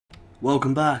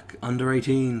Welcome back, under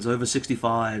 18s, over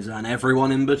 65s, and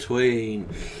everyone in between.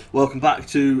 Welcome back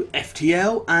to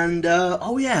FTL, and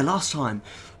oh yeah, last time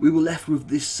we were left with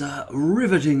this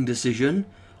riveting decision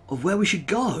of where we should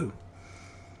go.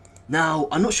 Now,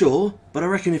 I'm not sure, but I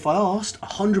reckon if I asked,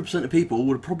 100% of people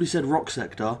would have probably said rock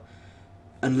sector,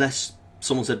 unless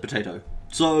someone said potato.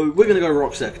 So, we're going to go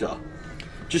rock sector,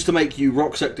 just to make you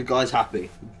rock sector guys happy.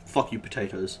 Fuck you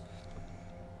potatoes.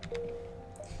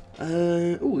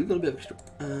 Oh, we've got a bit of extra.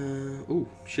 Oh,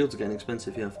 shields are getting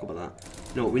expensive. Yeah, I forgot about that.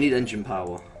 You know what? We need engine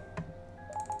power.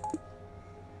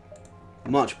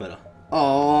 Much better.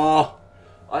 Oh,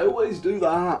 I always do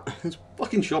that. There's a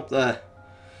fucking shop there,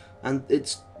 and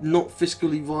it's not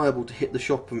fiscally viable to hit the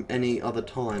shop from any other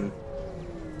time.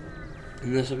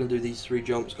 Unless I can do these 3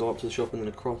 jumps, go up to the shop, and then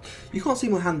across. You can't see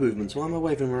my hand movements. Why am I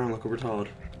waving them around like a retard?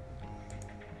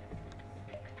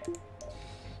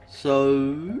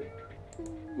 So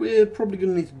we're probably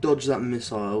going to need to dodge that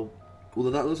missile,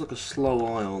 although that looks like a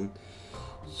slow ion.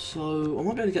 So I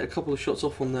might be able to get a couple of shots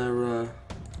off on their...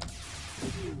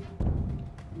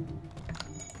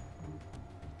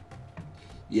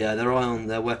 Yeah, their ion,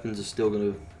 their weapons are still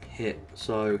going to hit,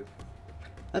 so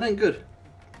that ain't good.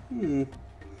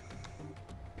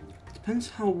 Depends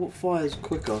what fires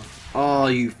quicker. Oh,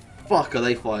 you fucker,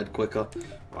 they fired quicker.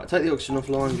 Right, take the oxygen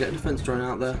offline, get a defense drone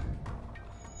out there.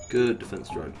 Good defense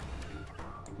drone.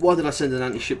 Why did I send an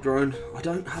anti-ship drone? I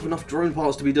don't have enough drone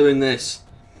parts to be doing this.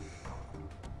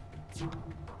 I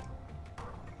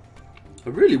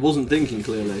really wasn't thinking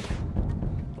clearly.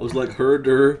 I was like,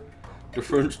 herder,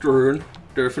 defense drone,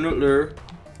 definitely.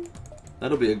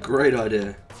 That'll be a great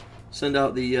idea. Send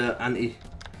out the anti...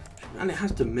 And it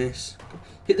has to miss.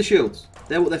 Hit the shields.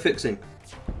 They're what they're fixing.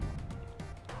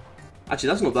 Actually,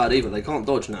 that's not bad either. They can't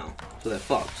dodge now, so they're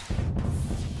fucked.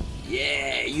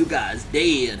 Yeah, you guys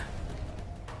dead.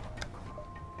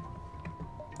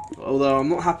 Although I'm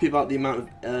not happy about the amount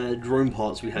of drone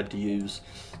parts we had to use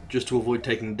just to avoid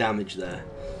taking damage there.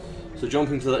 So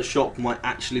jumping to that shop might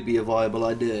actually be a viable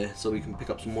idea, so we can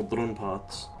pick up some more drone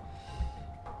parts.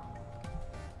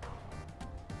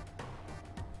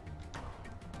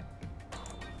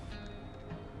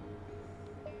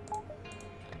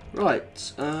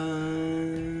 Right,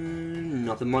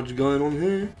 nothing much going on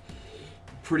here.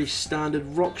 Pretty standard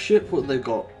rock ship. What have they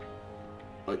got?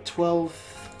 Like 12,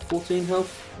 14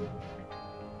 health?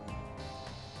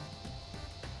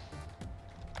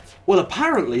 Well,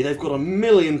 apparently they've got a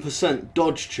 1,000,000%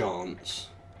 dodge chance.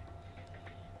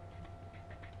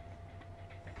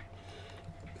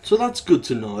 So that's good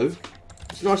to know.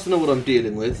 It's nice to know what I'm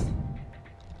dealing with.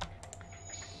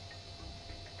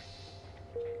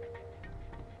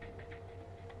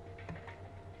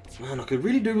 Man, I could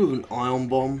really do with an ion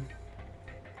bomb.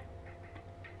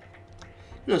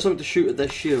 You know, something to shoot at their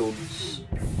shields.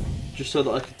 Just so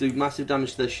that I could do massive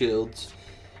damage to their shields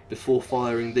before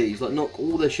firing these. Like, knock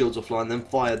all their shields offline, then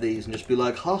fire these and just be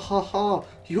like, ha ha ha,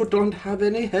 you don't have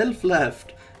any health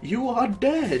left. You are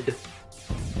dead.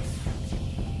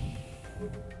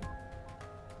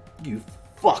 You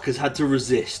fuckers had to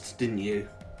resist, didn't you?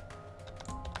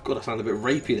 God, I sounded a bit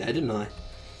rapey there, didn't I?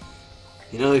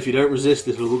 You know, if you don't resist,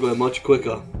 this will all go much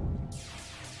quicker.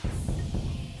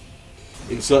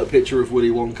 Insert picture of Willy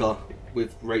Wonka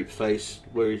with rape face,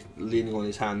 where he's leaning on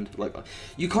his hand. Like,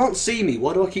 you can't see me.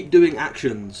 Why do I keep doing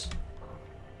actions?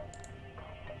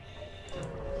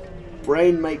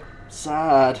 Brain make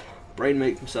sad. Brain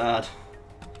make them sad.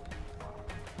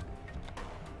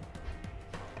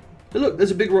 But look,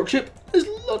 there's a big rock ship. There's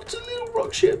lots of little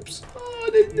rock ships. Oh,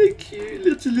 aren't they cute?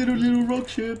 Lots of little rock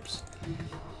ships.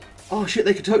 Oh shit,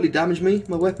 they could totally damage me.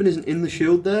 My weapon isn't in the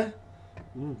shield there.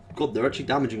 Ooh, God, they're actually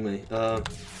damaging me.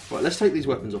 Right, let's take these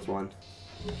weapons offline.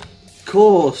 Of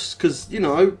course, because, you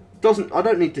know, I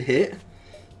don't need to hit.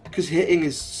 Because hitting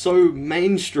is so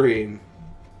mainstream.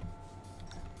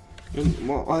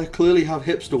 And I clearly have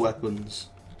hipster weapons.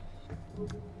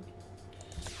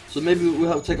 So maybe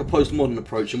we'll have to take a postmodern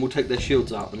approach and we'll take their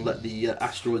shields out and let the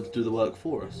asteroids do the work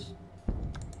for us.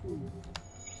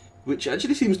 Which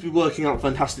actually seems to be working out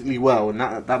fantastically well, and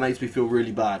that makes me feel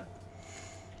really bad.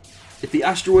 If the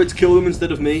asteroids kill them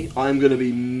instead of me, I'm going to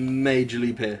be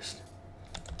majorly pissed.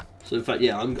 So in fact,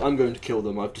 yeah, I'm going to kill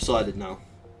them. I've decided now.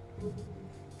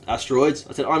 Asteroids,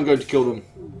 I said I'm going to kill them.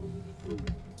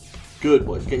 Good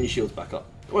boys, getting your shields back up.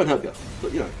 It won't help you,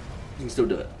 but you know, you can still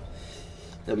do it.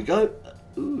 There we go.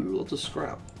 Ooh, lots of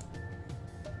scrap.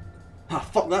 Ah,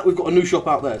 fuck that, we've got a new shop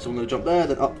out there, so I'm going to jump there,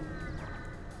 then up,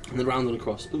 and then round and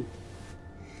across. Ooh.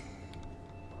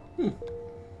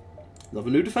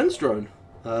 Another new defense drone.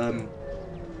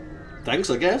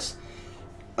 Thanks, I guess.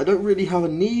 I don't really have a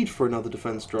need for another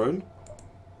defense drone.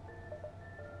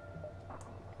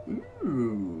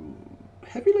 Ooh.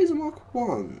 Heavy laser Mark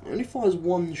 1. It only fires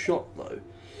one shot though.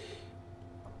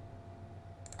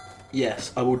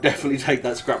 Yes, I will definitely take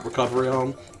that scrap recovery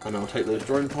arm, and I'll take those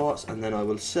drone parts, and then I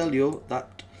will sell you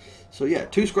that. So yeah,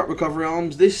 2 scrap recovery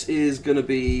arms. This is gonna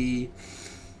be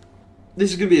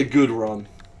a good run.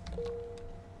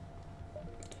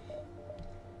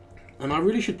 And I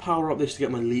really should power up this to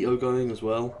get my Leto going as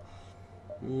well.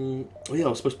 Oh yeah, I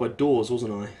was supposed to buy doors,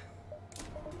 wasn't I?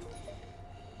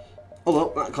 Oh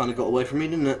well, that kind of got away from me,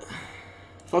 didn't it?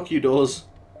 Fuck you, doors.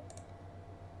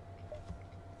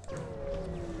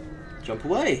 Jump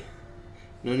away.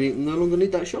 No longer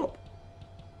need that shop.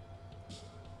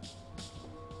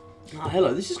 Ah,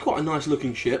 hello. This is quite a nice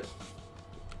looking ship.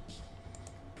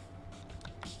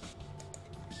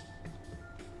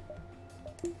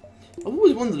 I've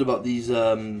always wondered about these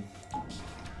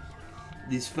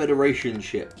Federation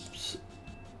ships.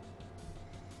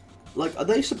 Like, are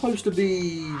they supposed to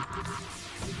be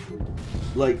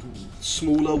like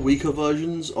smaller, weaker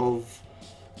versions of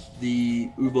the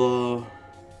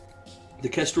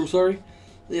Kestrel, sorry?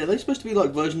 Yeah, they're supposed to be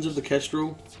like versions of the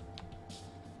Kestrel.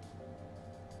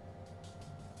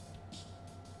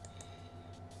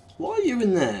 Why are you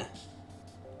in there?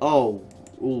 Oh,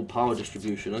 power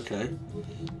distribution, okay.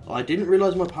 I didn't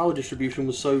realise my power distribution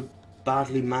was so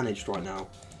badly managed right now.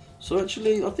 So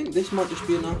actually, I think this might just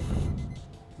be enough.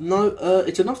 No,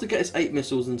 it's enough to get us 8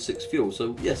 missiles and 6 fuel,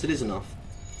 so yes, it is enough.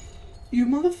 You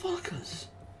motherfuckers!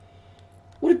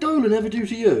 What did Dolan ever do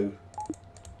to you?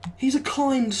 He's a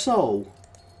kind soul.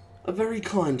 A very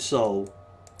kind soul.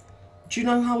 Do you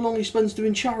know how long he spends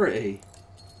doing charity?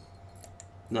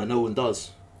 No, no one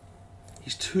does.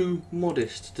 He's too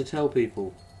modest to tell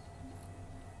people.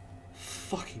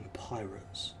 Fucking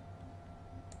pirates.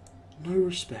 No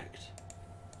respect.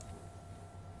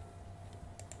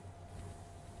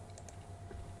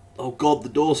 Oh god, the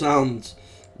door sounds.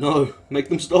 No, make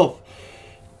them stop.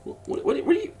 What are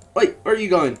you... Wait, where are you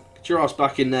going? Get your ass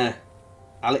back in there,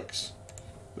 Alex.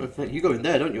 You go in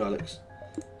there, don't you, Alex?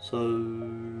 So...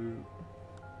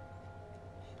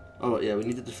 Oh yeah, we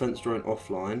need the defense drone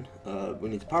offline. We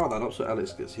need to power that up so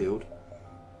Alex gets healed.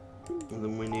 And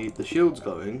then we need the shields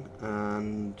going,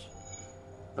 and...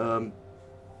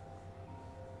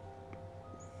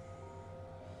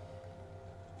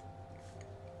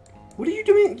 What are you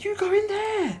doing? You go in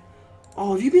there!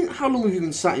 Oh, have you been... How long have you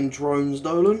been sat in drones,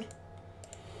 Dolan?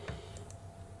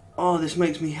 Oh, this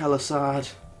makes me hella sad.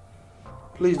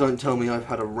 Please don't tell me I've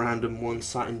had a random one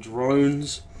sat in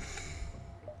drones.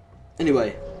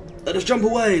 Anyway, let us jump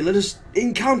away. Let us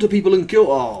encounter people and kill...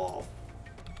 Oh,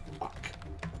 fuck.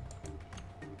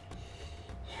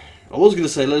 I was going to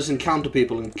say let us encounter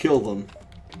people and kill them.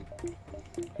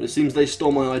 But it seems they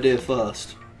stole my idea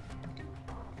first.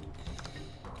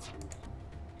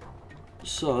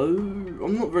 So,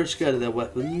 I'm not very scared of their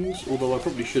weapons, although I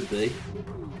probably should be.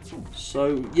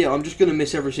 So, yeah, I'm just going to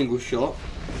miss every single shot,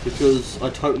 because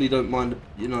I totally don't mind,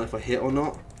 you know, if I hit or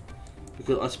not.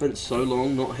 Because I spent so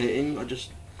long not hitting, I'm just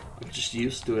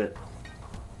used to it.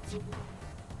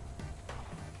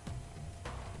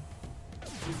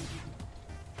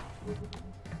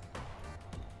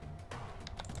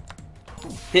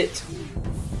 Hit!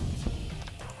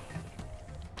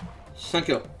 Thank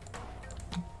you.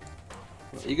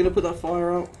 Are you going to put that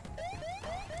fire out?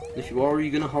 If you are you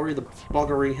going to hurry the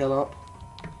buggery hell up?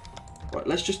 Right,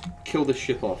 let's just kill this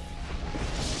ship off.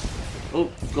 Oh,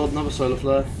 god, another solar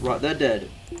flare. Right, they're dead.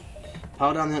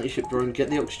 Power down the anti-ship drone, get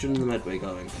the oxygen and the medbay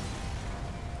going.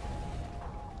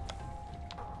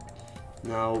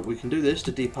 Now, we can do this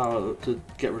to depower, to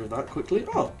get rid of that quickly.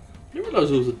 Oh, I didn't realise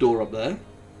there was a door up there.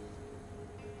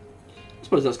 I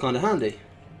suppose that's kind of handy.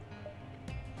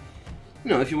 You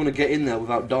know, if you want to get in there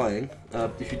without dying,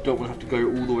 if you don't want to have to go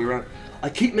all the way around. I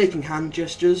keep making hand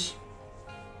gestures.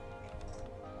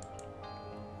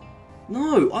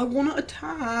 No, I want to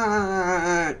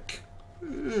attack.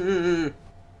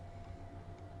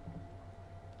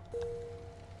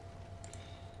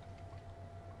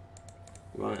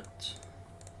 Right.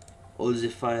 All the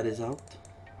fire is out.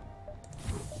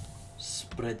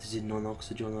 Spread the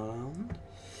non-oxygen around.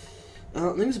 I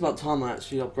think it's about time I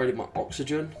actually upgraded my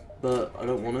oxygen, but I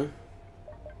don't want to.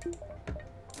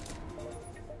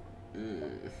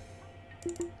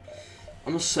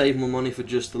 I'm going to save my money for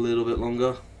just a little bit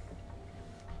longer.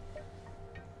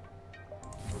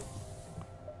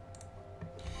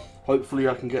 Hopefully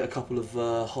I can get a couple of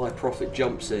high profit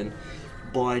jumps in,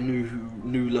 buy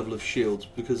new level of shields,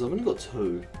 because I've only got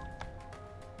 2.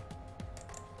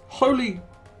 Holy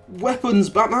weapons,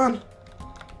 Batman!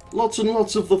 Lots and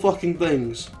lots of the fucking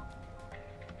things.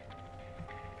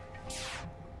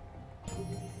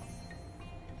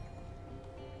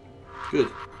 Good.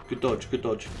 Good dodge, good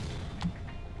dodge.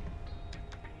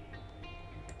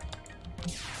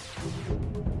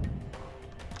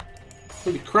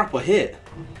 Holy crap, I hit.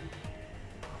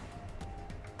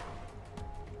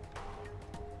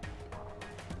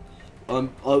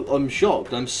 I'm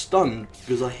shocked, I'm stunned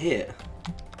because I hit.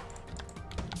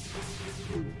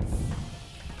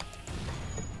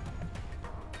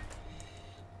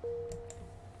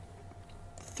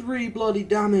 Three bloody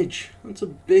damage. That's a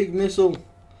big missile.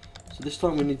 So this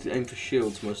time we need to aim for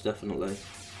shields, most definitely.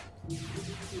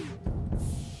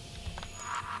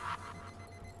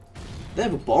 They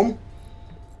have a bomb?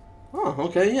 Oh,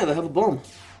 okay, yeah, they have a bomb.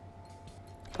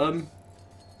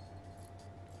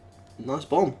 Nice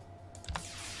bomb.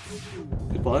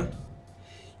 Goodbye.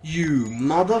 You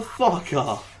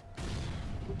motherfucker!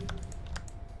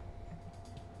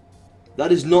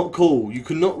 That is not cool. You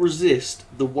cannot resist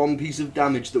the one piece of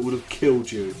damage that would have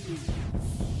killed you.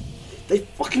 They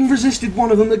fucking resisted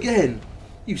one of them again!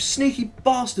 You sneaky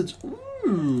bastards!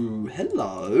 Ooh,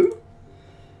 hello.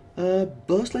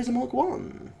 Burst Laser Mark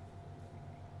 1.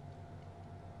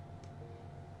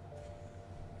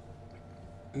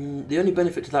 The only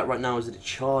benefit to that right now is that it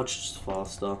charges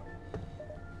faster.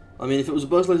 I mean, if it was a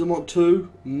Burst Laser Mark 2,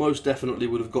 most definitely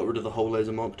would have got rid of the whole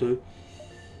Laser Mark 2.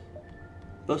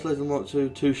 Burst Laser Mark 2,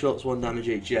 2 shots, 1 damage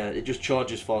each, yeah, it just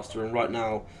charges faster, and right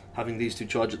now, having these two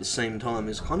charge at the same time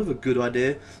is kind of a good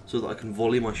idea, so that I can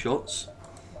volley my shots.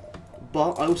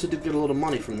 But I also did get a lot of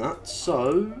money from that,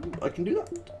 so I can do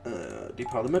that.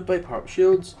 Depower the medbay, power up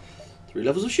shields, 3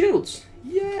 levels of shields.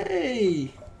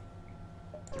 Yay!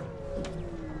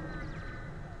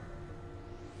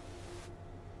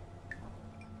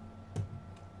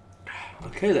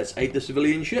 Okay, let's aid the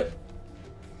civilian ship.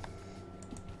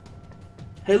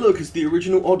 Hey look, it's the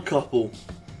original Odd Couple.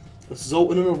 A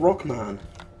Zoltan and a Rockman.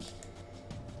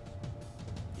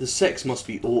 The sex must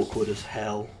be awkward as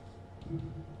hell.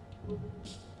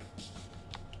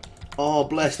 Oh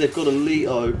bless, they've got a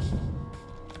Leto.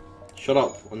 Shut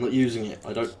up, I'm not using it.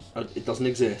 It doesn't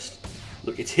exist.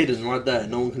 Look, it's hidden right there,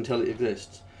 no one can tell it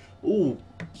exists. Ooh,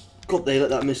 God, they let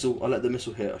that missile, I let the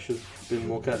missile hit, I should have been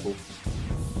more careful.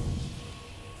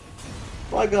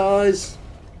 Bye guys!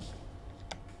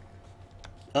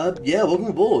 Yeah, welcome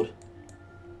aboard.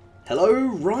 Hello,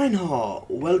 Reinhardt.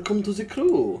 Welcome to the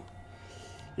crew.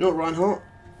 You know what, Reinhardt?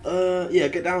 Yeah,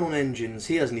 get down on engines.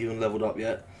 He hasn't even leveled up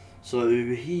yet. So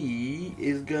he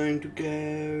is going to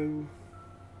go...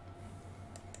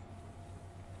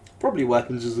 Probably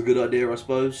weapons is a good idea, I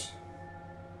suppose.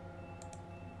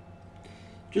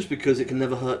 Just because it can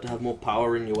never hurt to have more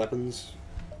power in your weapons.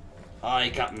 Aye,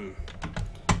 Captain.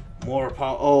 More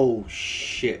power. Oh,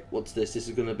 shit. What's this? This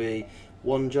is going to be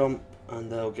 1 jump,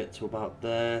 and they'll get to about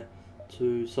there.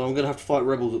 2. So I'm going to have to fight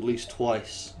rebels at least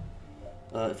twice.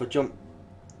 If I jump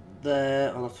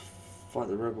there, I'll have to fight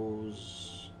the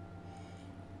rebels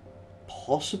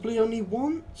possibly only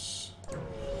once?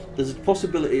 There's a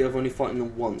possibility of only fighting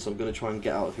them once. I'm going to try and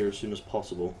get out of here as soon as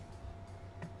possible.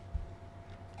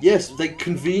 Yes, they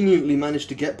conveniently managed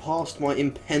to get past my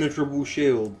impenetrable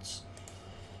shields.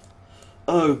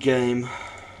 Oh, game.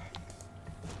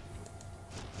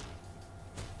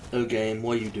 Oh, game,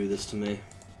 why you do this to me?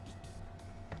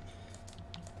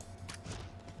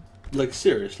 Like,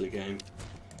 seriously, game.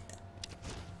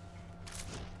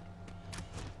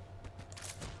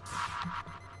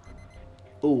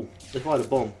 Oh, they fired a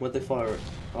bomb. Where'd they fire it?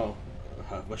 Oh,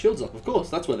 I have my shields up, of course,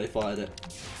 that's where they fired it.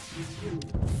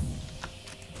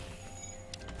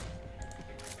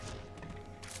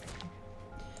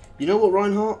 You know what,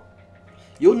 Reinhardt?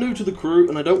 You're new to the crew,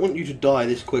 and I don't want you to die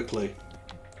this quickly.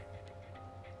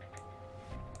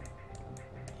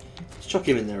 Let's chuck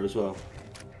him in there as well.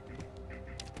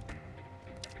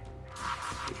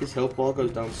 His health bar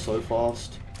goes down so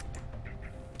fast.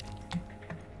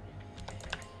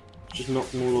 Just knock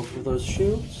them all off with those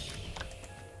shields.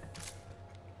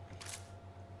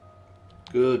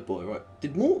 Good boy, right.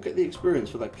 Did Mort get the experience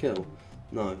for that kill?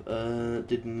 No.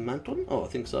 Did Manton? Oh, I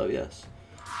think so, yes.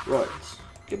 Right.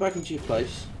 Get back into your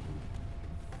place.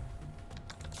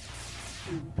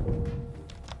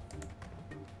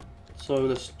 So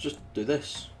let's just do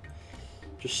this.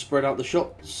 Just spread out the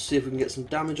shots, see if we can get some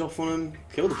damage off on him.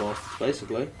 Kill the bastards,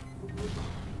 basically.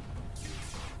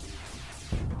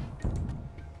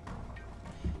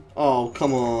 Oh,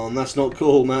 come on. That's not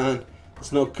cool, man.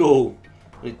 That's not cool.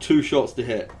 I need 2 shots to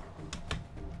hit.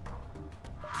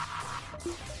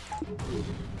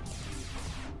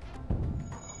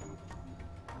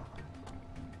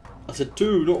 I said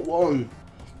 2, not 1.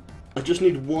 I just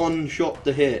need 1 shot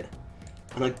to hit.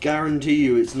 And I guarantee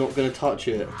you it's not going to touch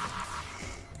it.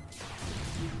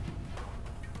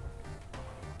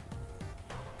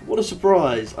 What a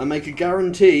surprise. I make a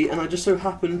guarantee and I just so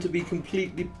happen to be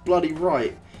completely bloody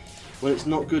right when it's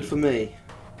not good for me.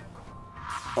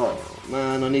 Oh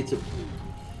man, I need to...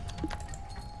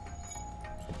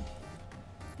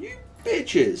 You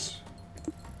bitches!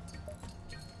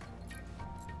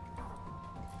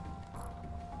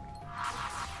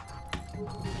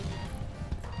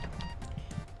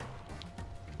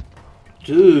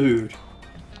 Dude,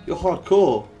 you're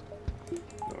hardcore.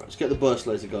 Alright, let's get the burst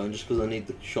laser going just because I need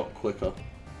the shot quicker.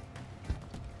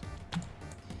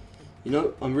 You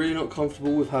know, I'm really not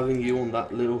comfortable with having you on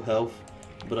that little health,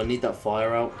 but I need that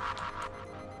fire out.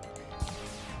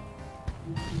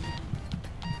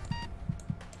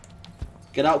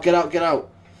 Get out, get out, get out!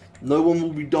 No one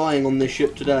will be dying on this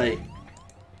ship today.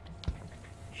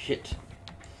 Shit.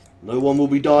 No one will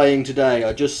be dying today.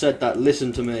 I just said that.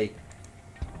 Listen to me.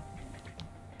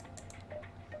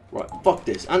 Right, fuck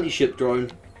this. Anti-ship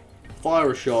drone.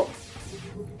 Fire a shot.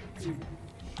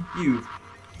 You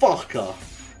fucker.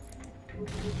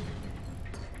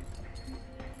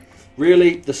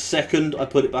 Really? The second I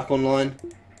put it back online?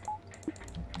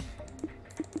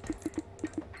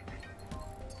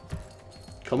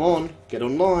 Come on, get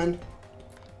online.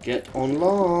 Get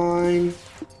online.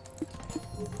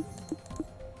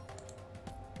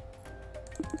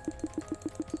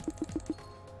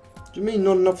 Do you mean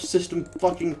not enough system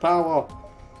fucking power?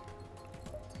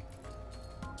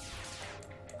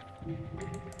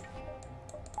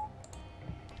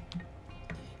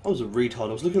 I was a retard.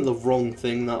 I was looking at the wrong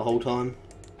thing that whole time.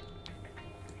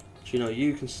 But you know,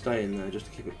 you can stay in there just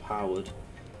to keep it powered.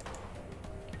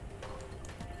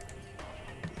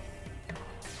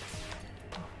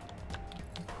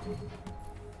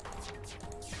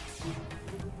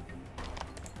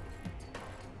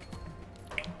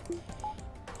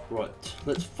 Right,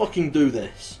 let's fucking do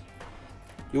this.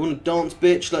 You wanna dance,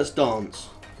 bitch? Let's dance.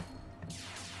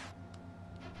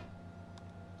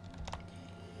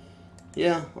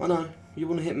 Yeah, I know. You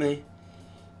wanna hit me.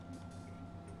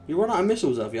 You run out of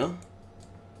missiles, have you?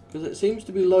 Because it seems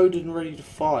to be loaded and ready to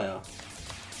fire.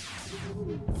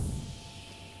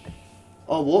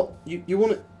 Oh, what? You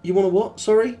wanna what?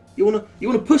 Sorry? You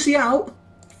wanna pussy out?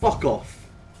 Fuck off.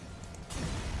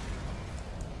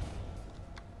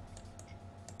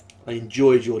 I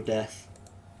enjoyed your death.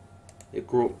 It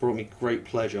brought me great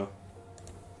pleasure.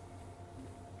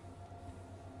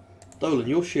 Dolan,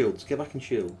 your shields. Get back in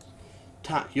shields.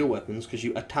 Attack your weapons because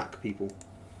you attack people.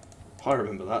 I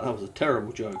remember that. That was a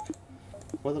terrible joke.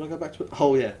 Why did I go back to it?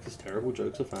 Oh yeah, because terrible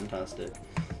jokes are fantastic.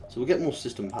 So we'll get more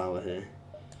system power here.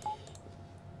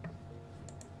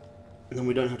 And then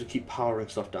we don't have to keep powering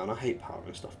stuff down. I hate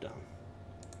powering stuff down.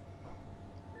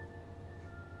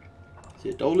 So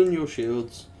yeah, Dolan, your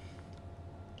shields.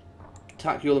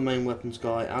 Attack, you're the main weapons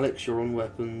guy. Alex, you're on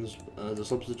weapons. The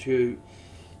substitute.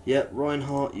 Yep,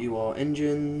 Reinhardt, you are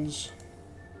engines.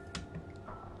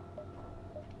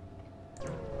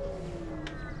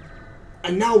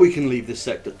 And now we can leave this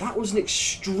sector. That was an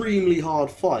extremely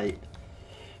hard fight.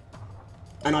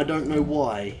 And I don't know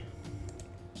why.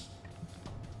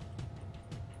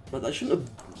 But that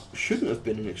shouldn't have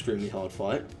been an extremely hard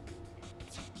fight.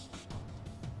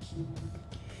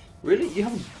 Really? You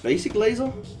have a basic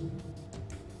laser?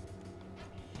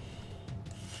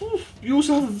 You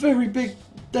also have a very big,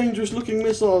 dangerous looking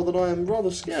missile that I am rather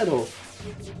scared of.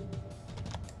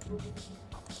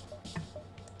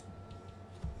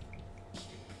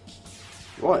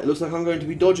 Right, it looks like I'm going to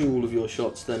be dodging all of your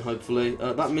shots then, hopefully.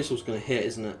 That missile's going to hit,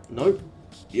 isn't it? Nope.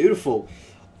 Beautiful.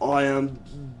 I am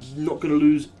not going to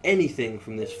lose anything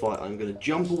from this fight. I'm going to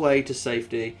jump away to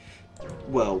safety.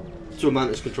 Well, to a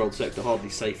Mantis-controlled sector,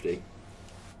 hardly safety.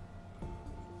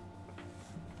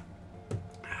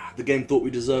 The game thought we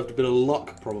deserved a bit of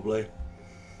luck, probably.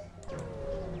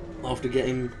 After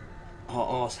getting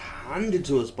our ass handed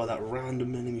to us by that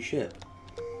random enemy ship.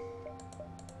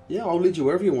 Yeah, I'll lead you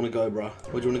wherever you want to go, bruh.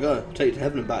 Where do you want to go? I'll take you to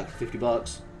heaven and back for 50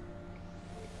 bucks.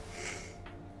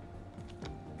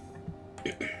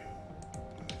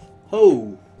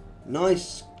 Oh,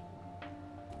 nice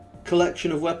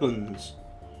collection of weapons.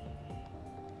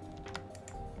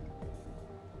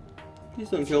 Please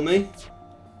don't kill me.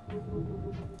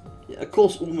 Yeah, of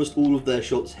course, almost all of their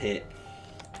shots hit.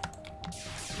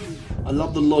 I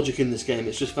love the logic in this game.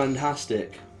 It's just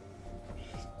fantastic.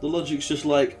 The logic's just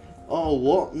like, oh,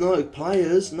 what? No,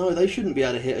 players? No, they shouldn't be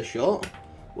able to hit a shot.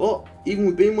 What? Even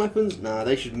with beam weapons? Nah,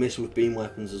 they should miss with beam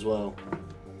weapons as well.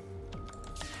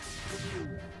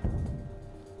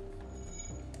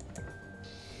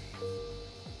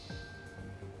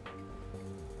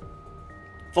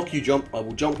 Fuck you, jump. I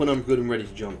will jump when I'm good and ready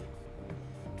to jump.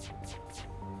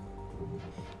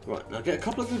 Right, now get a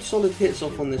couple of good solid hits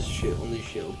off on this shield, on these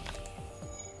shields.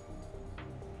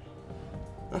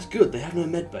 That's good, they have no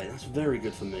medbay, that's very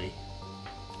good for me.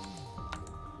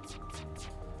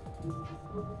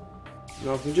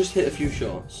 Now I can just hit a few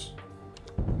shots.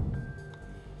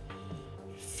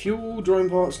 Fuel, drone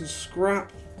parts and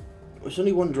scrap. It's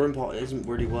only one drone part, it isn't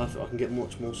really worth it, I can get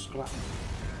much more scrap.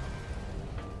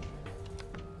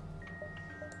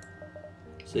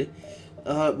 See?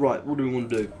 Right, what do we want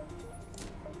to do?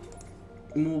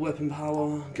 More weapon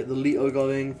power, get the Leto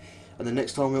going, and the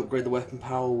next time we upgrade the weapon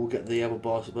power we'll get the other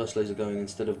burst laser going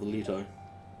instead of the Leto.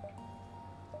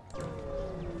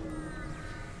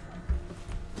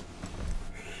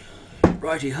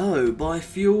 Righty ho, buy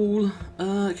fuel.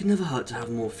 It can never hurt to have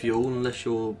more fuel unless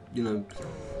you're, you know,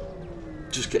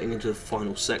 just getting into the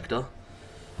final sector.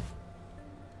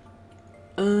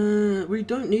 We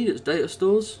don't need its data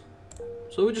stores,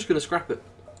 so we're just going to scrap it.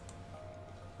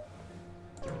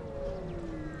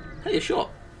 Hey, a shot!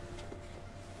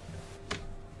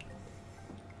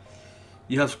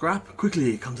 You have scrap?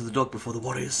 Quickly, come to the dock before the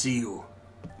warriors see you.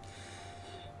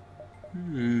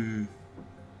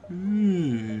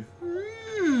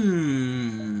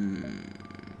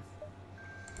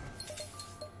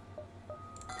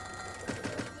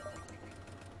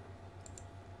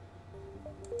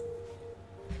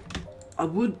 I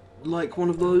would like one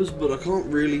of those, but I can't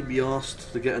really be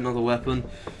asked to get another weapon.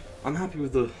 I'm happy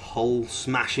with the whole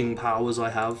smashing powers I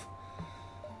have.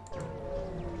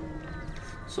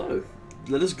 So,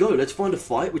 let us go. Let's find a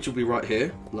fight, which will be right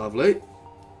here. Lovely.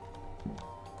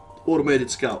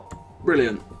 Automated scout.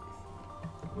 Brilliant.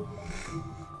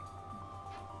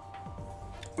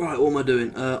 Right, what am I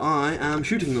doing? I am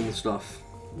shooting them with stuff.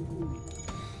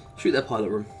 Shoot their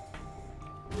pilot room.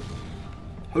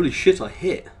 Holy shit, I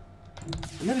hit.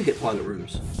 I never hit pilot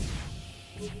rooms.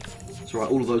 That's right,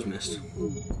 all of those missed.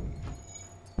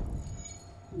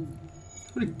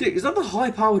 Holy dick, is that the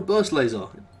high-powered burst laser?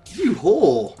 You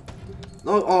whore!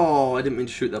 No, oh, I didn't mean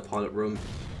to shoot their pilot room.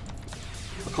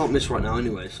 I can't miss right now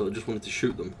anyway, so I just wanted to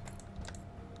shoot them.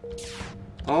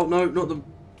 Oh, no, not the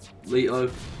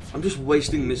Leto. I'm just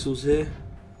wasting missiles here.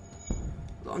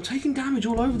 I'm taking damage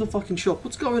all over the fucking shop.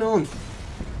 What's going on?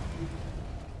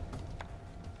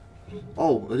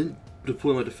 Oh, I didn't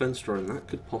deploy my defense drone. That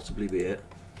could possibly be it.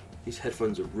 These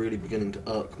headphones are really beginning to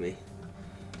irk me.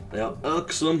 They are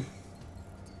irksome.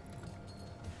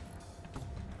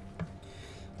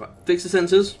 Right, fix the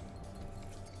sensors.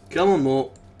 Come on,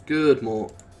 Mort. Good,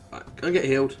 Mort. Right, go get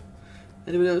healed.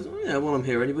 Anybody else? Oh, yeah, while I'm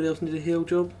here, anybody else need a heal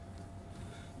job?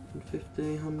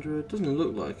 50, 100. Doesn't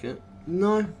look like it.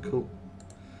 No? Cool.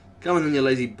 Come on then, you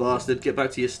lazy bastard. Get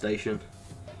back to your station.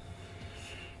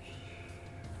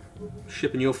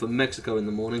 Shipping you off for Mexico in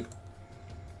the morning.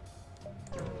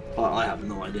 I have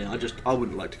no idea. I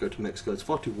wouldn't like to go to Mexico. It's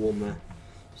far too warm there.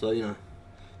 So, you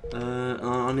know.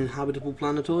 Uninhabitable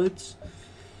planetoids.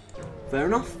 Fair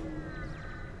enough.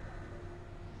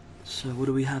 So, what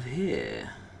do we have here?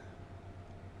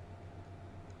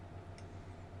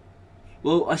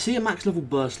 Well, I see a max level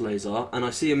burst laser, and I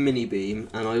see a mini beam,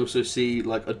 and I also see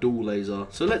like a dual laser.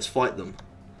 So let's fight them.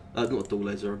 Not a dual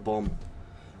laser, a bomb.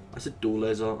 I said dual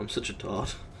laser, I'm such a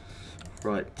tart.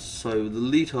 Right, so the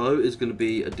Leto is going to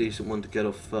be a decent one to get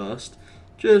off first.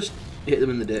 Just hit them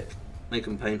in the dick, make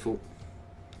them painful.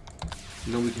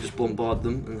 And then we can just bombard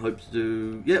them and hope to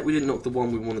do... Yeah, we didn't knock the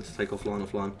one we wanted to take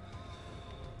offline.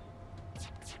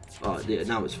 Oh, yeah,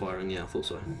 now it's firing, yeah, I thought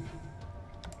so.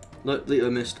 No, Leto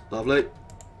missed. Lovely.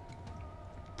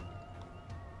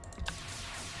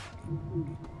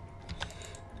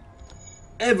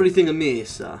 Everything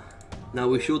amiss. Now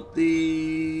we shoot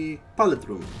the pilot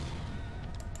room.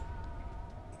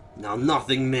 Now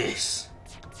nothing miss.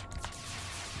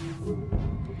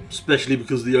 Especially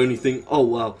because the only thing... Oh,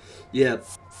 wow. Yeah.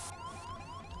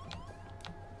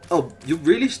 Oh, you're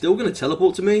really still going to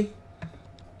teleport to me?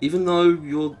 Even though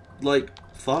you're, like,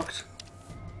 fucked?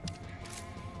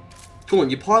 Come on,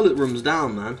 your pilot room's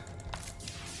down, man.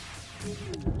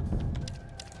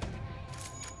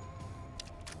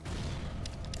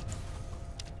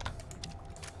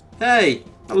 Hey!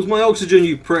 That was my oxygen,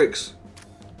 you pricks!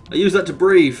 I used that to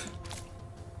breathe.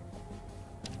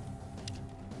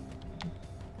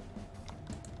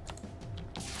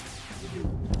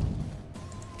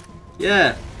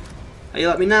 Yeah! Hey, you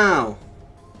like me now?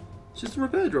 System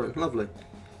repair drone, lovely.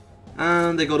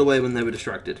 And they got away when they were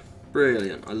distracted.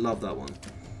 Brilliant, I love that one.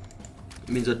 It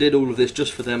means I did all of this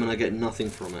just for them and I get nothing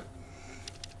from it.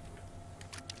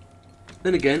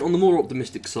 Then again, on the more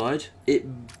optimistic side, it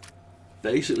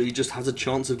basically just has a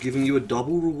chance of giving you a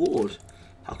double reward.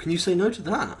 How can you say no to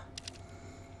that?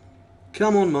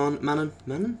 Come on, Manon.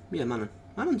 Manon? Yeah, Manon.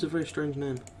 Manon's a very strange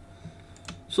name.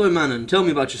 So Manon, tell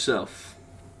me about yourself.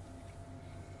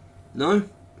 No?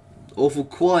 Awful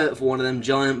quiet for one of them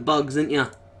giant bugs, ain't ya?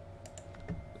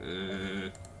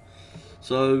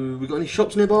 So, we got any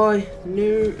shops nearby? No?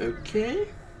 Okay.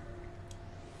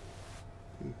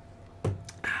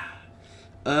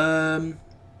 I'm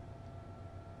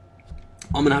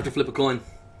gonna have to flip a coin.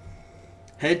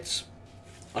 Heads,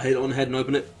 I hit it on the head and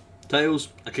open it. Tails,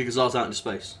 I kick his ass out into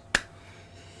space.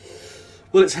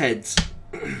 Well, it's heads.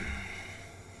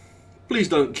 Please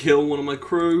don't kill one of my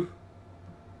crew.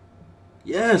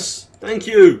 Yes, thank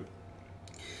you.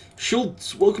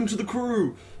 Schultz, welcome to the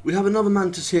crew. We have another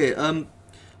mantis here.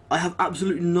 I have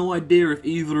absolutely no idea if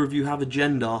either of you have a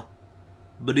gender,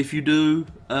 but if you do,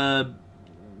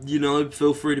 you know,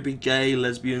 feel free to be gay,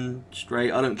 lesbian,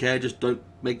 straight, I don't care, just don't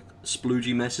make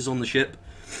sploogey messes on the ship.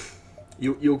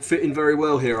 You'll fit in very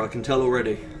well here, I can tell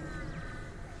already.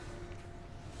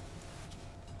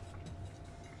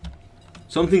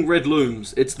 Something red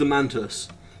looms, it's the mantis.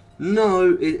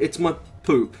 No, it's my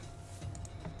poop.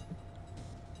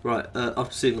 Right,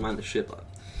 after seeing the mantis ship,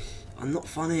 I'm not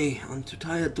funny, I'm too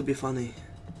tired to be funny.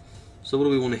 So what do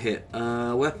we want to hit?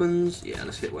 Weapons? Yeah,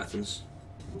 let's hit weapons.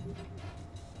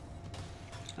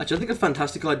 Actually, I think a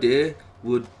fantastic idea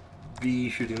would be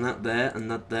shooting that there and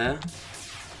that there.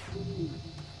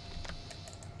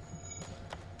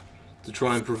 To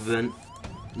try and prevent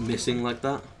missing like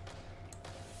that.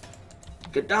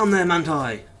 Get down there,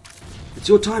 Manti! It's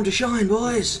your time to shine,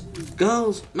 boys!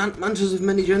 Girls, mantis of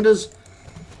many genders.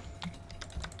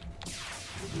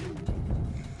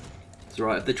 It's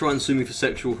alright, if they try and sue me for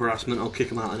sexual harassment, I'll kick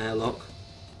them out an airlock.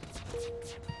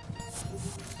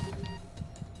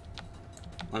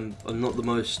 I'm not the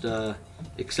most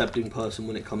accepting person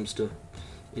when it comes to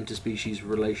interspecies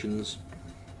relations,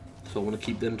 so I want to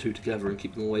keep them two together and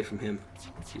keep them away from him.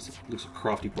 He looks like a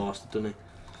crafty bastard, doesn't he?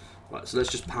 Right, so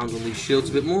let's just pound on these shields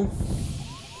a bit more.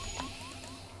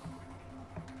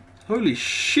 Holy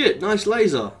shit, nice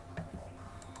laser!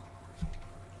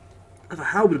 I have a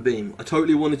halberd beam. I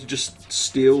totally wanted to just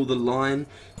steal the line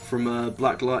from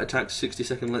Black Light Attack's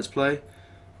 60-second Let's Play,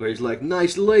 where he's like,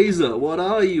 nice laser, what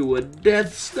are you, a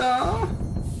Death Star?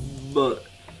 But,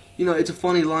 you know, it's a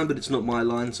funny line, but it's not my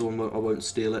line, so I won't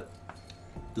steal it.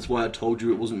 That's why I told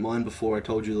you it wasn't mine before I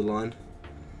told you the line.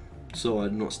 So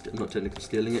I'm not technically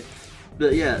stealing it.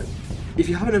 But yeah, if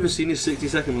you haven't ever seen his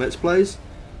 60-second Let's Plays,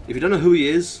 if you don't know who he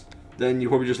is, then you're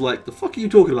probably just like, the fuck are you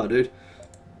talking about, dude?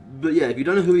 But yeah, if you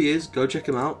don't know who he is, go check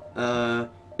him out.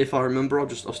 If I remember, I'll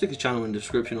stick his channel in the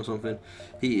description or something.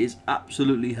 He is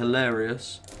absolutely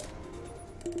hilarious.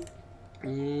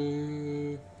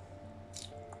 Let's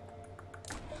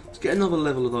get another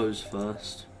level of those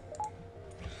first.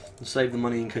 And save the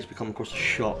money in case we come across a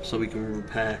shop so we can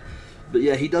repair. But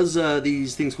yeah, he does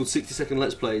these things called 60-second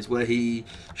Let's Plays where he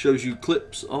shows you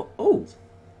clips of... Oh!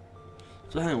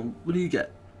 So hang on, what do you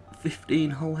get?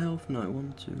 15 whole health? No,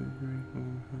 1, 2, 3, 4,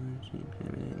 5, 6,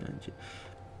 7, 8, 9, 10.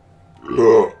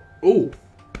 Oh!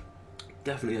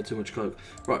 Definitely had too much coke.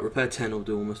 Right, repair 10 will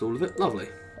do almost all of it. Lovely.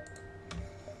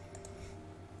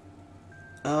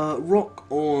 Rock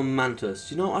or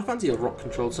Mantis? You know, I fancy a rock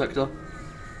controlled sector.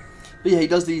 But yeah, he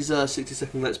does these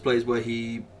 60-second Let's Plays where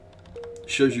he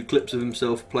shows you clips of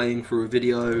himself playing through a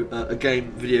video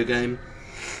game,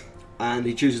 and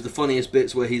he chooses the funniest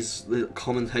bits where the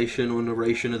commentation or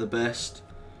narration are the best.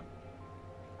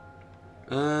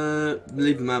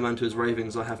 Leave the madman to his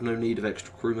ravings, I have no need of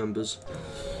extra crew members.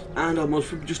 And I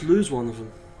must just lose one of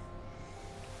them.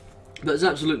 But it's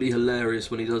absolutely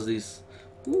hilarious when he does these...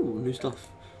 Ooh, new stuff.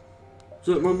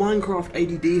 So my Minecraft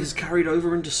ADD has carried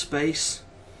over into space.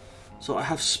 So I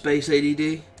have space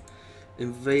ADD.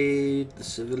 Invade the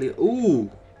civilian...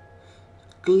 Ooh!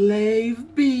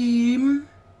 Glaive beam!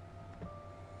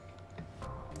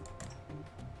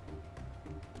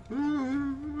 I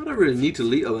don't really need to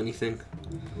Leto anything.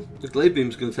 The glaive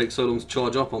beam's going to take so long to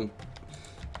charge up, I'm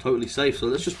totally safe, so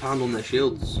let's just pound on their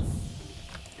shields.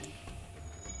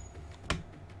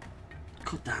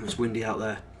 God damn, it's windy out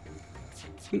there.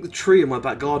 I think the tree in my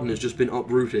back garden has just been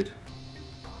uprooted.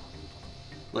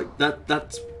 Like,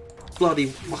 that's bloody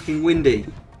fucking windy.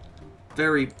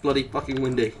 Very bloody fucking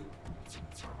windy.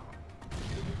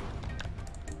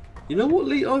 You know what,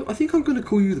 Leto? I think I'm going to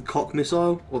call you the cock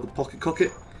missile, or the pocket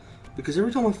cocket. Because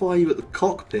every time I fire you at the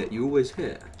cockpit, you always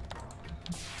hit.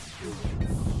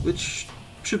 Which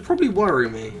should probably worry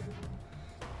me.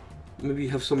 Maybe you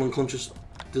have some unconscious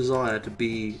desire to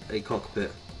be a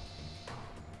cockpit.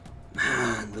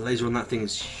 Man, the laser on that thing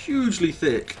is hugely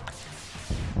thick.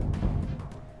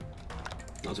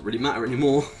 Doesn't really matter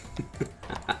anymore.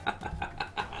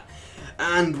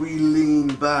 And we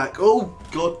lean back. Oh,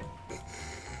 God.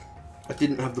 I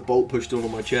didn't have the bolt pushed on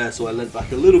my chair, so I leant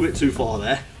back a little bit too far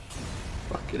there.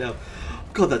 Fucking hell.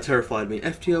 God, that terrified me.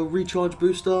 FTL recharge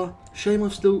booster. Shame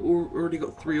I've still already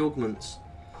got 3 augments.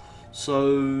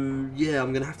 So, yeah,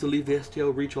 I'm going to have to leave the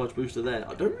FTL recharge booster there.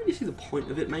 I don't really see the point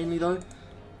of it mainly, though.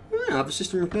 Yeah, I have a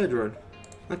system repair drone.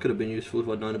 That could have been useful if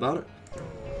I'd known about it.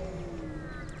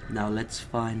 Now let's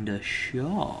find a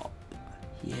shop.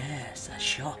 Yes, a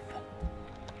shop.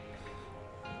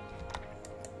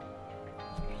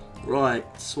 Right,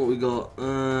 so what we got?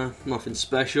 Nothing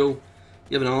special.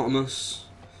 You have an Artemis.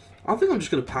 I think I'm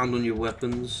just going to pound on your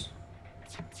weapons.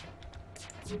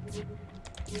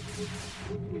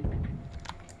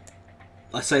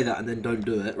 I say that and then don't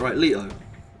do it. Right, Leto.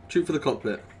 Shoot for the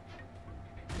cockpit.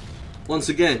 Once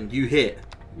again, you hit.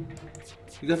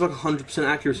 You have like 100%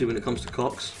 accuracy when it comes to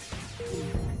cocks.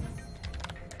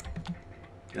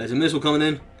 There's a missile coming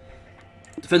in.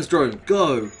 Defense drone,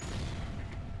 go!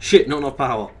 Shit, not enough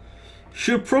power.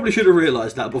 Probably should have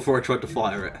realised that before I tried to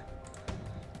fire it.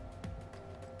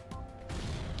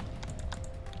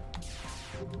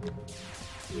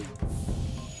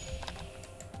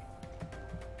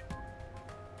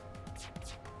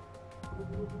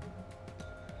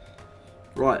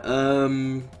 Right,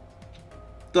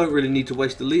 don't really need to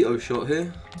waste a Leto shot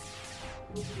here.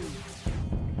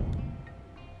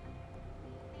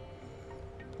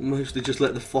 Mostly just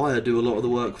let the fire do a lot of the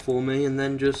work for me, and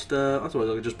then just, otherwise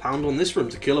I could just pound on this room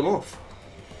to kill them off.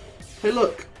 Hey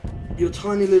look, your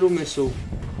tiny little missile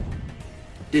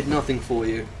did nothing for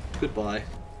you. Goodbye.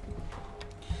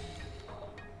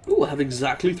 Oh, I have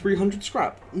exactly 300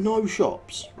 scrap. No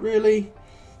shops. Really?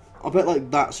 I bet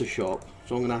like that's a shop,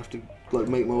 so I'm going to have to like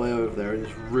make my way over there in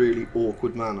this really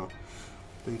awkward manner.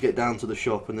 Then get down to the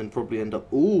shop and then probably end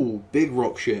up... Ooh, big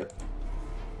rock ship.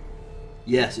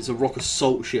 Yes, it's a rock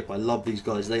assault ship. I love these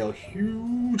guys. They are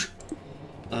huge.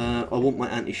 I want my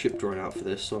anti-ship drone out for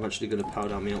this, so I'm actually going to power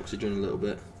down my oxygen a little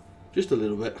bit. Just a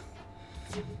little bit.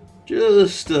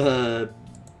 Just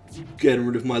getting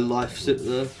rid of my life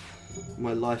things.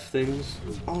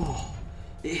 Oh,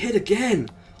 it hit again.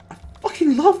 I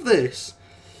fucking love this.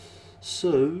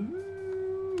 So,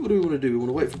 what do we want to do? We want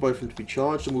to wait for both of them to be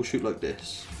charged and we'll shoot like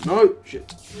this. No,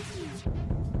 shit.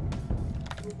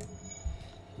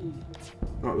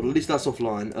 Right, well at least that's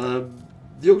offline.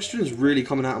 The oxygen's really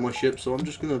coming out of my ship, so I'm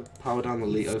just going to power down the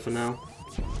Leto for now.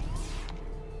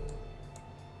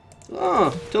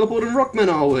 Ah, teleporting rockmen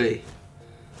are we?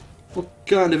 What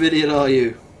kind of idiot are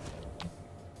you?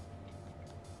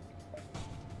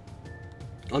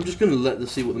 I'm just going to let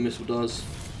this see what the missile does.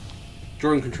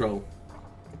 Drone control.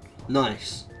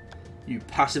 Nice. You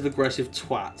passive-aggressive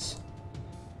twats.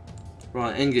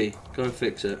 Right, Engie, go and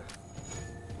fix it.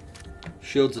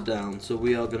 Shields are down, so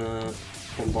we are going to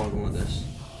bombard them like this.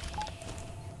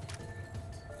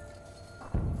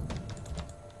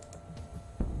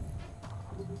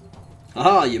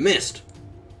 Aha, you missed!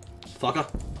 Fucker.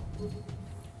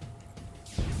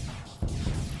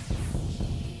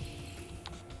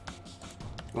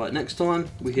 Right, next time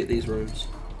we hit these rooms.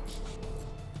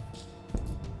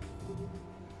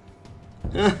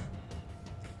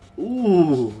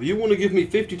 Ooh, you want to give me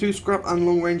 52 scrap and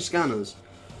long range scanners?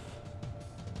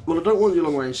 Well, I don't want your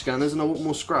long range scanners and I want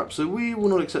more scrap, so we will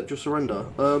not accept your surrender.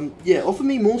 Yeah, offer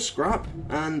me more scrap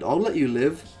and I'll let you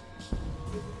live.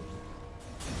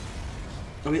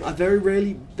 I mean, I very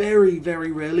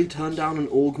rarely turn down an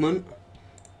augment,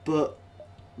 but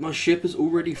my ship is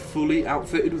already fully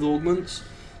outfitted with augments,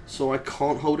 so I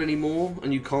can't hold any more,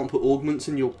 and you can't put augments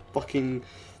in your fucking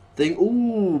thing.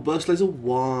 Ooh, burst laser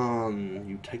 1.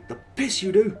 You take the piss,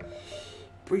 you do.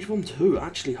 Breach bomb 2.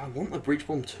 Actually, I want the breach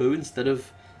bomb 2 instead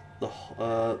of the...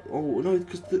 oh, no,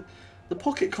 because the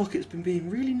pocket cocket's been being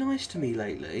really nice to me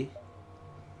lately.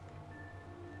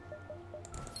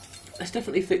 Let's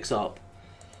definitely fix up.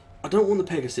 I don't want the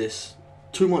Pegasus.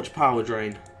 Too much power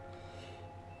drain.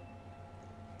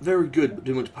 Very good, but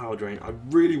too much power drain. I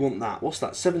really want that. What's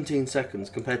that? 17 seconds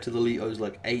compared to the Leto's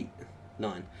like 8,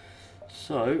 9.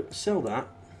 So, sell that.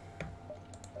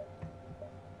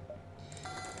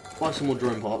 Buy some more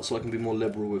drone parts so I can be more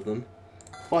liberal with them.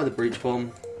 Buy the breach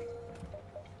bomb.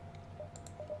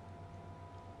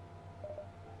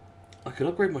 I could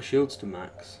upgrade my shields to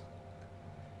max.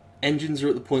 Engines are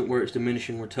at the point where it's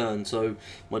diminishing return, so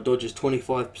my dodge is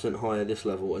 25% higher this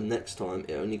level, and next time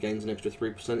it only gains an extra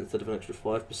 3% instead of an extra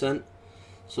 5%.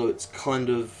 So it's kind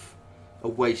of a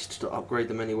waste to upgrade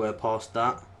them anywhere past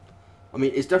that. I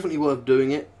mean, it's definitely worth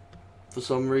doing it for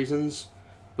some reasons,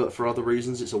 but for other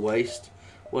reasons it's a waste.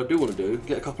 What I do want to do,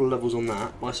 get a couple of levels on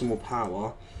that, buy some more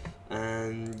power,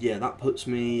 And yeah, that puts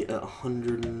me at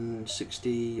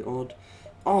 160 odd.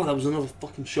 Oh, that was another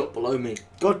fucking shot below me.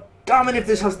 God damn it, if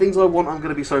this has things I want, I'm going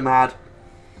to be so mad.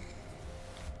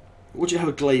 Would you have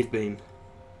a glaive beam?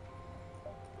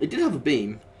 It did have a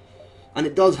beam. And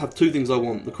it does have two things I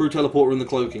want. The crew teleporter and the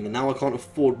cloaking. And now I can't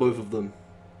afford both of them.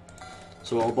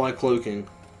 So I'll buy cloaking.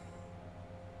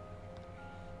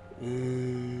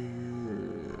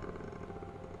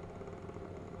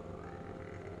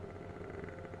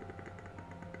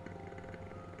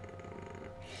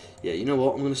 Yeah, you know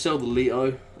what? I'm going to sell the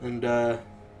Leto, and I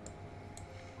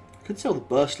could sell the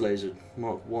Burst Laser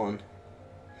Mark 1.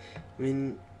 I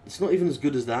mean, it's not even as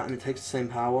good as that, and it takes the same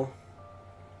power.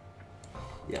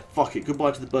 Yeah, fuck it.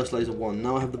 Goodbye to the Burst Laser 1.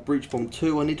 Now I have the Breach Bomb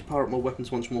 2. I need to power up my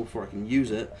weapons once more before I can use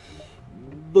it.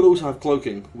 But also have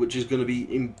Cloaking, which is going to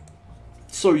be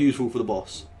so useful for the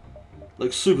boss.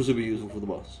 Like, super, super useful for the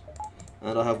boss.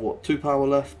 And I have, what, 2 power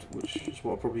left, which is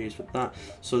what I'll probably use for that.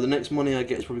 So the next money I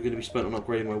get is probably going to be spent on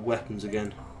upgrading my weapons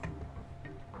again.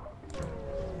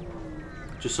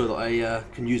 Just so that I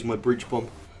can use my Breach Bomb.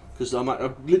 Because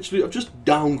I've just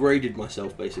downgraded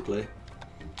myself, basically.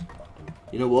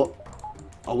 You know what?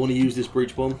 I want to use this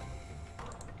Breach Bomb.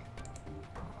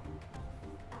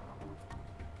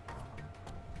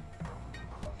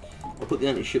 I'll put the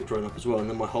anti-ship drone up as well, and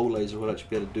then my hull laser will actually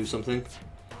be able to do something.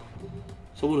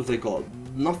 So what have they got?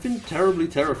 Nothing terribly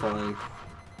terrifying.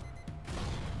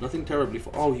 Nothing terribly...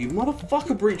 Oh, you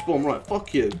motherfucker, Breach Bomb. Right,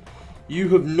 fuck you. You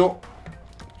have not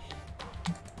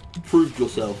proved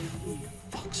yourself.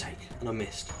 Fuck's sake. And I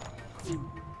missed.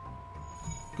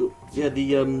 Good. Yeah,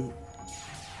 the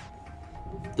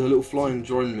little flying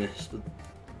drone missed.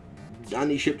 The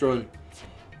anti-ship drone.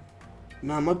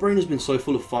 Man, my brain has been so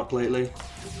full of fuck lately.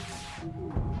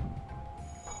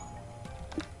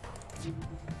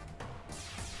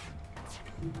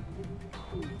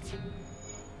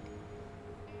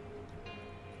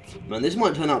 Man, this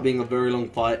might turn out being a very long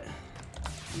fight.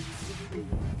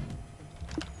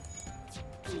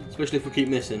 Especially if we keep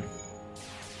missing.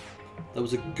 That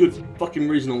was a good fucking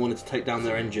reason I wanted to take down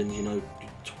their engines, you know,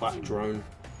 twat drone.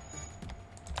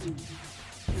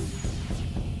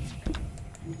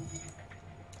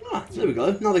 Ah, there we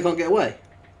go. Now they can't get away.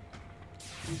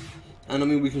 And I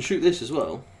mean, we can shoot this as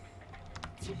well.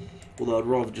 Although I'd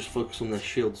rather just focus on their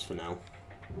shields for now.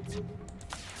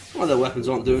 Well, their weapons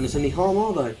aren't doing us any harm,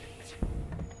 are they?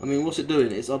 I mean, what's it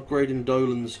doing? It's upgrading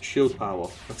Dolan's shield power.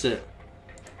 That's it.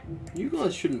 You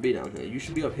guys shouldn't be down here. You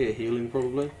should be up here healing,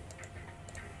 probably.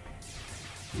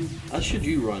 As should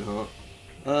you,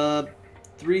 Reinhardt.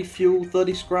 3 fuel,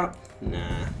 30 scrap?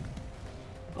 Nah.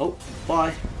 Oh,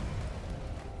 bye.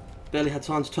 Barely had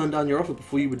time to turn down your offer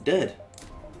before you were dead.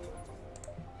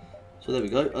 So there we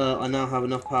go. I now have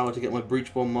enough power to get my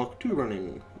Breach Bomb Mark 2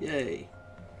 running. Yay.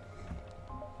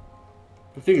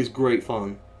 The thing is great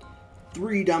fun.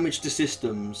 3 damage to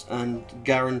systems and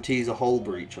guarantees a hull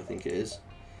breach, I think it is.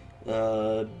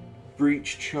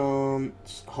 Breach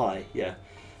chance high, yeah.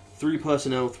 3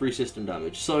 personnel, 3 system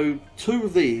damage. So 2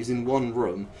 of these in one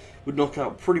room would knock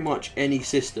out pretty much any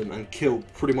system and kill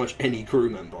pretty much any crew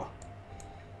member.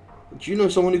 Do you know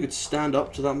someone who could stand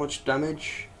up to that much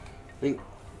damage? I think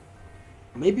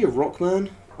maybe a Rockman?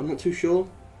 I'm not too sure.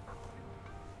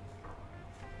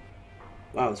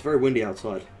 Wow, it's very windy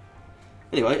outside.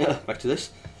 Anyway, back to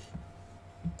this.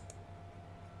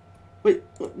 Wait,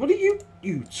 what are you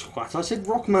twat? I said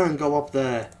Rockman, go up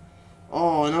there.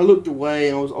 Oh, and I looked away,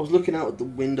 and I was looking out at the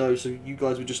window, so you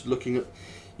guys were just looking at...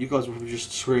 You guys were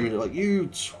just screaming like, you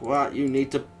twat, you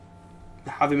need to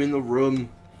have him in the room.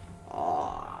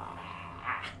 Ah.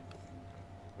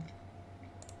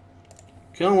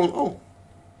 Come on, oh.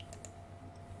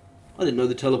 I didn't know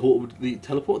the teleport would... The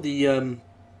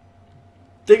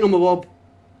thingamabob.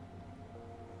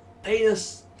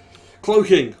 Penis.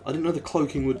 Cloaking. I didn't know the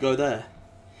cloaking would go there.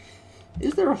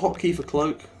 Is there a hotkey for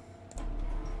cloak?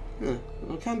 Yeah,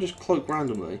 I can just cloak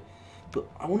randomly. But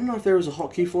I want to know if there is a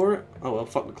hotkey for it. Oh well,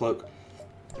 fuck the cloak.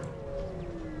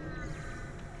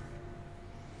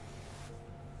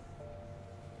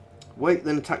 Wait,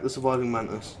 then attack the surviving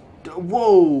mantis.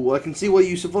 Whoa! I can see why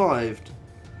you survived.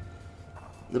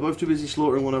 They're both too busy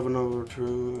slaughtering one another.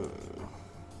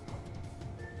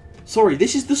 Sorry,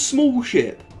 this is the small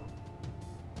ship.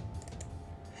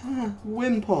 Ah,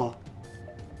 whimper.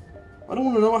 I don't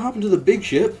want to know what happened to the big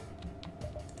ship.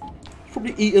 It's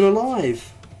probably eaten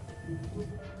alive.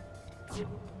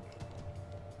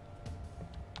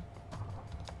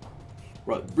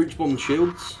 Right, Breach Bomb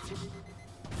shields.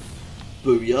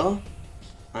 Booyah.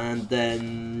 And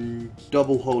then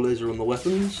double hull laser on the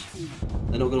weapons.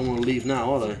 They're not going to want to leave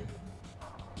now, are they?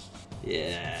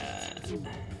 Yeah.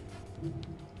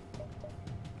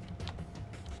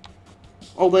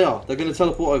 Oh, they are. They're going to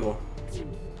teleport over.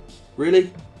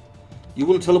 Really? You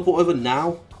want to teleport over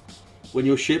now? When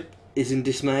your ship is in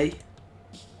dismay?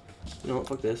 You know what?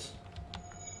 Fuck this.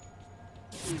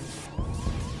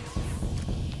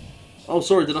 Oh,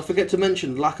 sorry. Did I forget to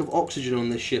mention lack of oxygen on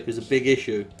this ship is a big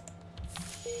issue.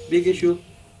 Big issue.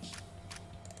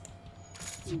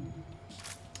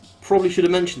 Probably should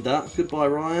have mentioned that. Goodbye,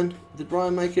 Ryan. Did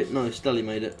Ryan make it? No, Skellie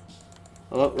made it.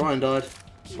 Oh, Ryan died.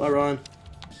 Bye, Ryan.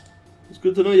 It's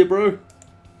good to know you, bro.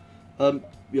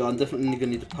 Yeah, I'm definitely going to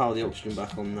need to power the oxygen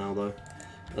back on now, though.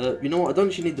 You know what? I don't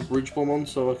actually need the bridge bomb on,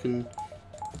 so I can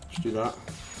just do that.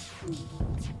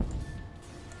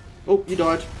 Oh, you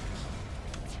died.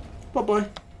 Bye-bye.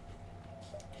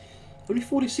 Only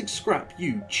 46 scrap,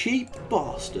 you cheap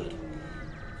bastard.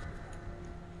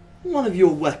 One of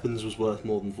your weapons was worth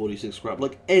more than 46 scrap.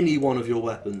 Like, any one of your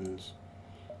weapons.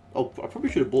 Oh, I probably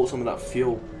should have bought some of that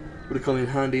fuel. Would have come in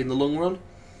handy in the long run.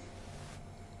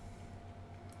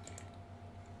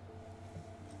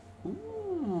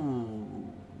 Ooh.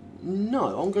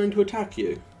 No, I'm going to attack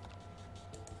you.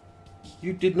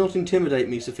 You did not intimidate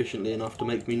me sufficiently enough to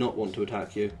make me not want to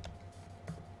attack you.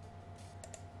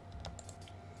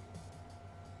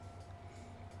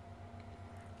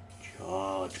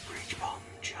 Charge, breach bomb,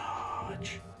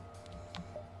 charge.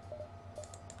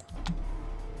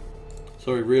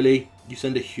 Sorry, really? You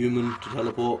send a human to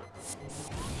teleport?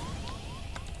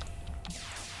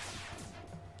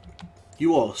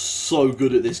 You are so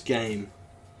good at this game.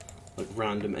 Like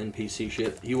random NPC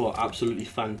shit. You are absolutely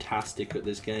fantastic at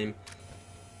this game.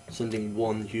 Sending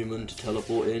one human to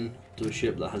teleport in to a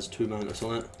ship that has 2 mantis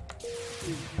on it.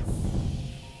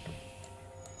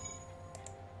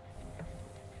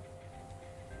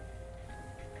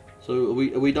 So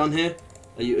are we done here?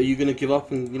 Are you gonna give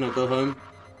up and, you know, go home?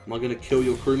 Am I gonna kill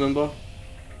your crew member?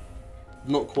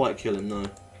 Not quite kill him, no.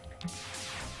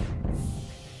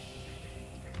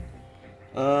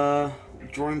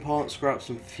 Drone parts, scrap,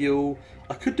 some fuel.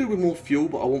 I could do with more fuel,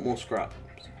 but I want more scrap.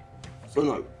 So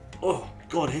no. Oh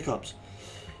god, hiccups.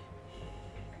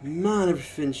 Man,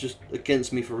 everything's just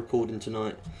against me for recording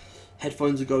tonight.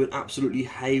 Headphones are going absolutely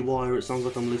haywire. It sounds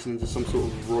like I'm listening to some sort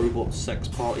of robot sex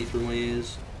party through my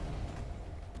ears.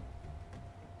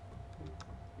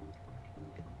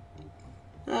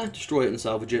 Destroy it and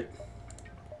salvage it.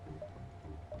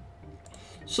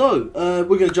 So,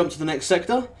 we're going to jump to the next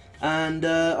sector. And,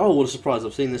 oh, what a surprise,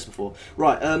 I've seen this before.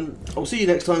 Right, I'll see you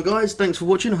next time, guys. Thanks for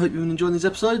watching. I hope you've been enjoying these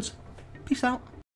episodes. Peace out.